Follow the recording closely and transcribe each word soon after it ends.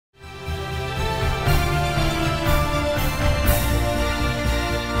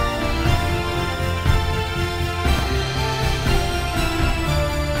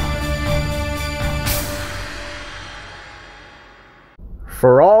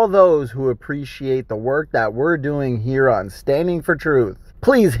For all those who appreciate the work that we're doing here on Standing for Truth,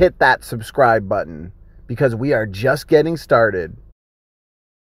 please hit that subscribe button because we are just getting started.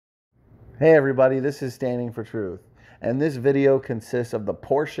 Hey everybody, this is Standing for Truth, and this video consists of the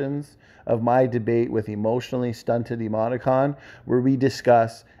portions of my debate with emotionally stunted emoticon where we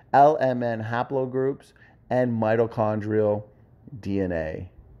discuss LMN haplogroups and mitochondrial DNA.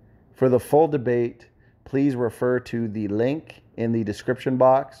 For the full debate, please refer to the link in the description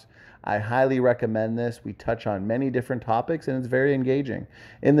box. I highly recommend this. We touch on many different topics and it's very engaging.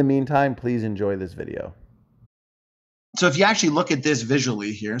 In the meantime, please enjoy this video. So if you actually look at this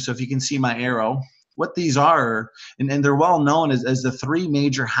visually here, so if you can see my arrow, what these are, and they're well known as the three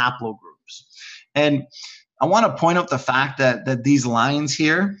major haplogroups. And I want to point out the fact that these lines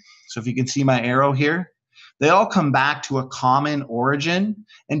here, so if you can see my arrow here, they all come back to a common origin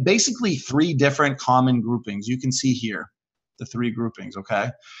and basically three different common groupings. You can see here the three groupings,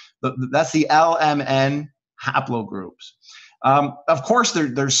 okay? That's the LMN haplogroups. Of course,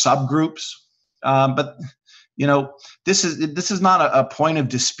 there's subgroups, but you know, this is not a point of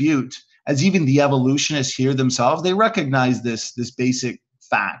dispute, as even the evolutionists here themselves, they recognize this basic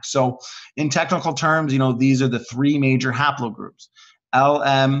fact. So in technical terms, you know, these are the three major haplogroups, L,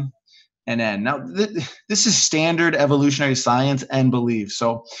 M, and N. Now, this is standard evolutionary science and belief.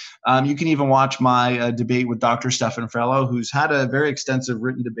 So you can even watch my debate with Dr. Stefan Frello, who's had a very extensive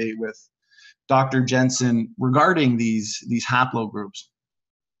written debate with Dr. Jensen regarding these haplogroups.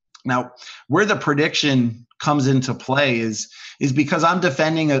 Now, where the prediction comes into play is because I'm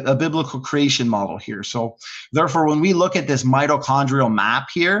defending a biblical creation model here. So therefore, when we look at this mitochondrial map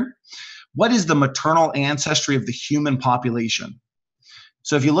here, what is the maternal ancestry of the human population?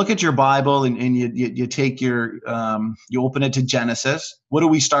 So if you look at your Bible and you take you open it to Genesis, what do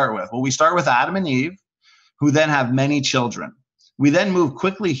we start with? Well, we start with Adam and Eve, who then have many children. We then move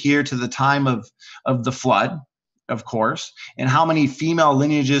quickly here to the time of the flood, of course, and how many female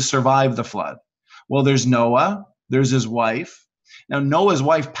lineages survive the flood? Well, there's Noah, there's his wife. Now, Noah's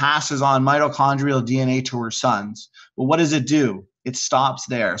wife passes on mitochondrial DNA to her sons, but what does it do? It stops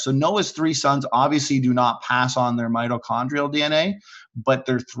there. So Noah's three sons obviously do not pass on their mitochondrial DNA, but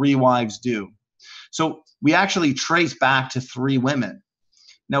their three wives do. So we actually trace back to three women.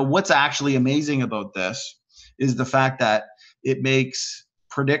 Now, what's actually amazing about this is the fact that it makes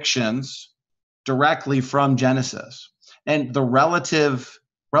predictions directly from Genesis. And the relative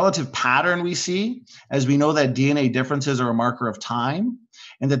pattern we see, as we know that DNA differences are a marker of time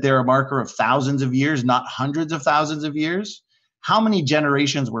and that they're a marker of thousands of years, not hundreds of thousands of years. How many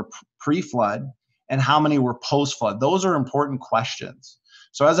generations were pre-flood and how many were post-flood? Those are important questions.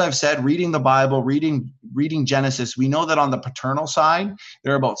 So as I've said, reading the Bible, reading Genesis, we know that on the paternal side,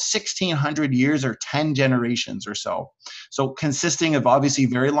 there are about 1,600 years or 10 generations or so. So consisting of obviously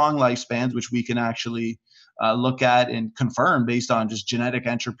very long lifespans, which we can actually look at and confirm based on just genetic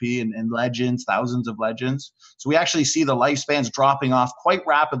entropy and legends, thousands of legends. So we actually see the lifespans dropping off quite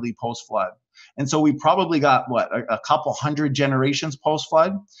rapidly post-flood. And so we probably got, a couple hundred generations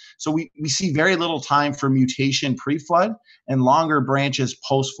post-flood. So we see very little time for mutation pre-flood and longer branches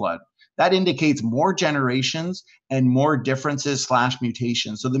post-flood. That indicates more generations and more differences /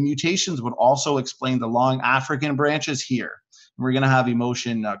 mutations. So the mutations would also explain the long African branches here. We're going to have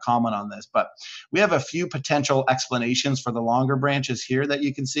emotion comment on this, but we have a few potential explanations for the longer branches here that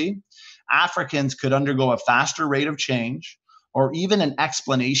you can see. Africans could undergo a faster rate of change, or even an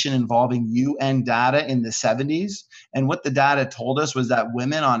explanation involving UN data in the 70s. And what the data told us was that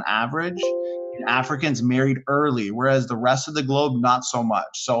women on average and Africans married early, whereas the rest of the globe, not so much.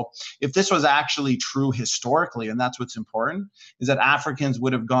 So if this was actually true historically, and that's what's important, is that Africans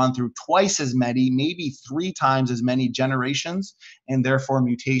would have gone through twice as many, maybe 3 times as many generations, and therefore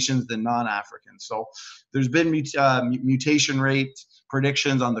mutations than non-Africans. So there's been mutation rate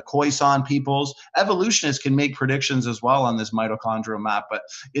predictions on the Khoisan peoples. Evolutionists can make predictions as well on this mitochondrial map, but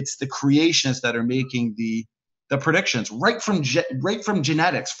it's the creationists that are making the predictions right from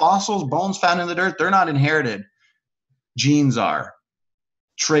genetics. Fossils, bones found in the dirt, they're not inherited. Genes are,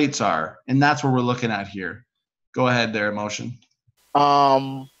 traits are, and that's what we're looking at here. Go ahead there, Emotion.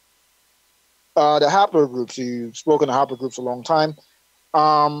 The haplogroups, you've spoken of haplogroups a long time.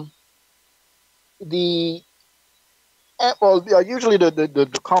 Usually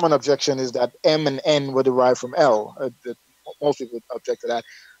the common objection is that M and N were derived from L. Most people object to that.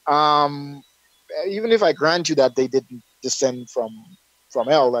 Even if I grant you that they didn't descend from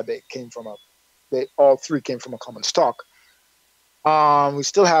L, that they all three came from a common stock, we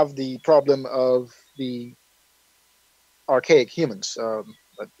still have the problem of the archaic humans, the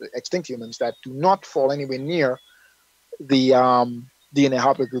extinct humans that do not fall anywhere near the DNA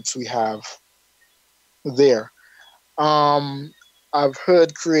haplogroups we have there. I've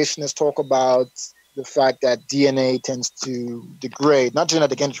heard creationists talk about the fact that DNA tends to degrade, not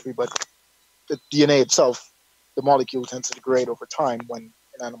genetic entropy, but the DNA itself, the molecule tends to degrade over time when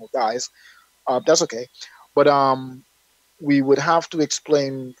an animal dies. That's okay. But we would have to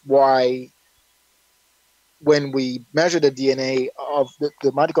explain why, when we measure the DNA of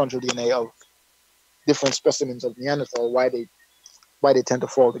the mitochondrial DNA of different specimens of Neanderthal, why they tend to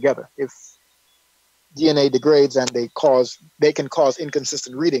fall together. If DNA degrades and they can cause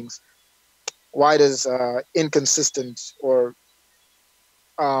inconsistent readings, why does inconsistent or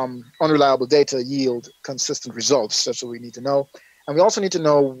unreliable data yield consistent results? That's what we need to know. And we also need to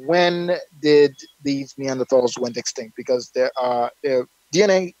know, when did these Neanderthals went extinct, because their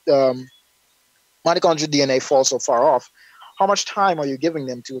DNA, mitochondrial DNA, falls so far off. How much time are you giving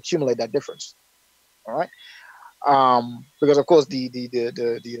them to accumulate that difference? All right. Because of course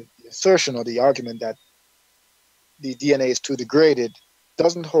the assertion or the argument that the DNA is too degraded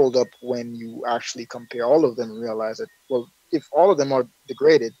doesn't hold up when you actually compare all of them and realize that, well, if all of them are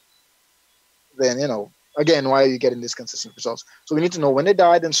degraded, then, again, why are you getting these consistent results? So we need to know when they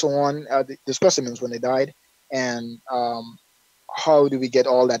died and so on, the specimens when they died, and how do we get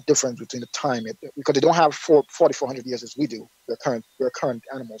all that difference between the time, because they don't have 4,400 years as we do. We're current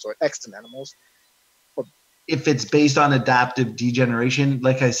animals or extant animals. If it's based on adaptive degeneration,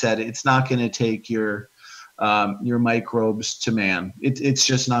 like I said, it's not going to take your microbes to man. It's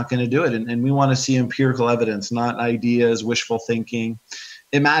just not going to do it. And we want to see empirical evidence, not ideas, wishful thinking,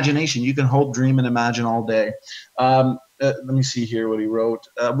 imagination. You can hope, dream, and imagine all day. Let me see here what he wrote.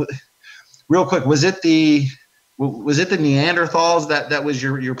 Real quick, was it the Neanderthals that was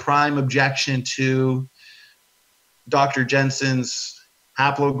your prime objection to Dr. Jensen's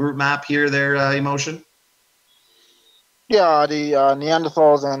haplogroup map here, their emotion? Yeah, the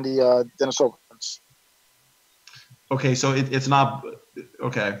Neanderthals and the Denisovans. Okay, so it's not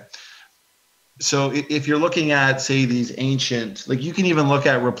okay. So if you're looking at, say, these ancient, like, you can even look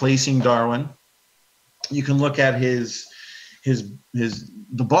at replacing Darwin. You can look at the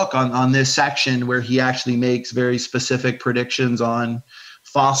book on this section where he actually makes very specific predictions on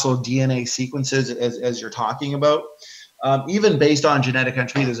fossil DNA sequences, as you're talking about. Even based on genetic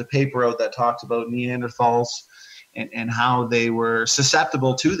entropy, there's a paper out that talks about Neanderthals and how they were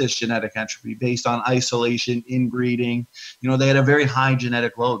susceptible to this genetic entropy based on isolation, inbreeding. They had a very high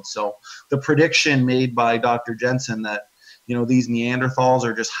genetic load. So the prediction made by Dr. Jensen that, these Neanderthals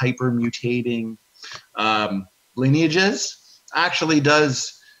are just hyper-mutating lineages actually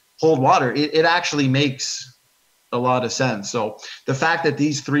does hold water. It actually makes a lot of sense. So the fact that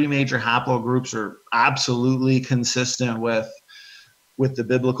these three major haplogroups are absolutely consistent with the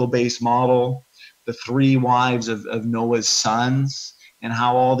biblical-based model, the three wives of Noah's sons, and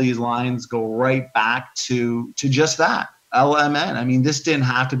how all these lines go right back to just that, LMN. I mean, this didn't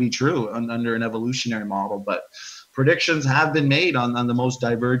have to be true under an evolutionary model, but predictions have been made on the most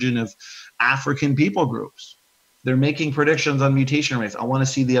divergent of African people groups. They're making predictions on mutation rates. I want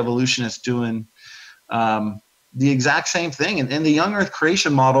to see the evolutionists doing the exact same thing. And in the young Earth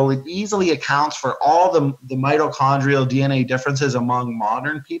creation model, it easily accounts for all the mitochondrial DNA differences among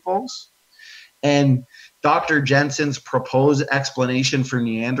modern peoples. And Dr. Jensen's proposed explanation for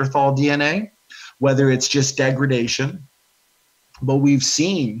Neanderthal DNA, whether it's just degradation, but we've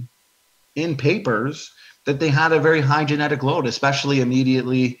seen in papers that they had a very high genetic load, especially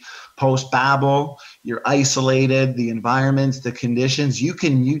immediately post-Babel. You're isolated, the environments, the conditions, you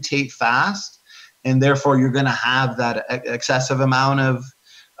can mutate fast, and therefore you're going to have that excessive amount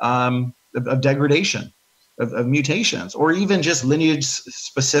of degradation. Of mutations, or even just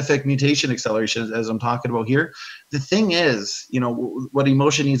lineage-specific mutation accelerations, as I'm talking about here. The thing is, what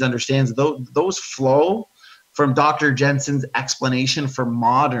emotion needs to understand, those flow from Dr. Jensen's explanation for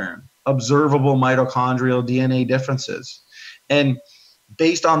modern observable mitochondrial DNA differences. And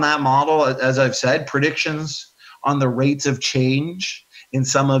based on that model, as I've said, predictions on the rates of change in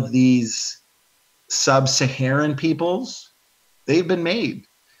some of these sub-Saharan peoples, they've been made.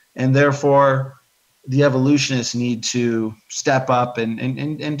 And therefore, the evolutionists need to step up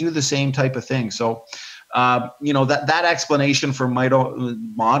and do the same type of thing. So, that explanation for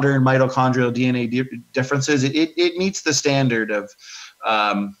modern mitochondrial DNA differences, it meets the standard of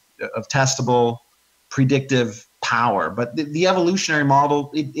testable predictive power, but the evolutionary model,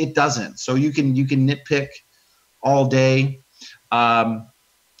 it doesn't. So you can nitpick all day,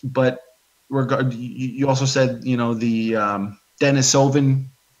 but you also said the Denisovan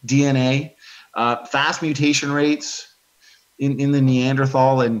DNA. Fast mutation rates in the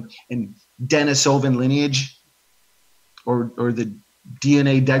Neanderthal and Denisovan lineage, or the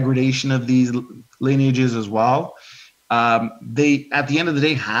DNA degradation of these lineages as well. They, at the end of the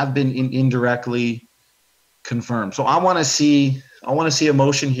day, have been indirectly confirmed. So I want to see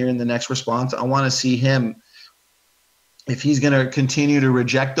emotion here in the next response. I want to see him, if he's going to continue to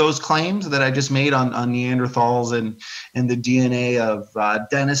reject those claims that I just made on Neanderthals and the DNA of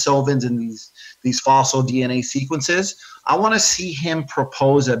Denisovans and these fossil DNA sequences. I want to see him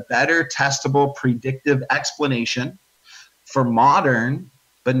propose a better testable predictive explanation for modern,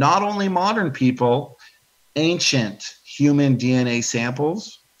 but not only modern people, ancient human DNA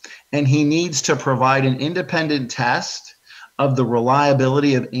samples. And he needs to provide an independent test of the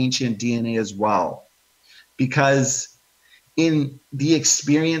reliability of ancient DNA as well. Because in the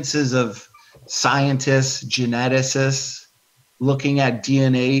experiences of scientists, geneticists, looking at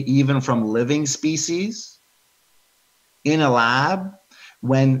DNA even from living species in a lab,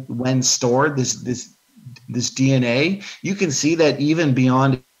 when stored, this DNA, you can see that even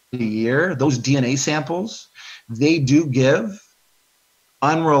beyond a year, those DNA samples, they do give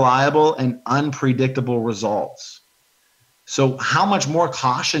unreliable and unpredictable results. So how much more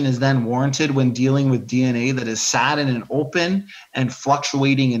caution is then warranted when dealing with DNA that is sat in an open and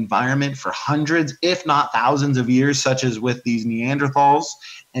fluctuating environment for hundreds, if not thousands of years, such as with these Neanderthals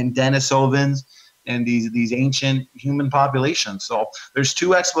and Denisovans and these ancient human populations? So there's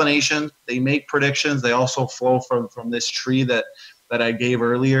two explanations. They make predictions. They also flow from this tree that I gave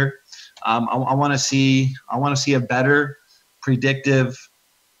earlier. I want to see a better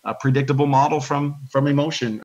predictable model from emotion.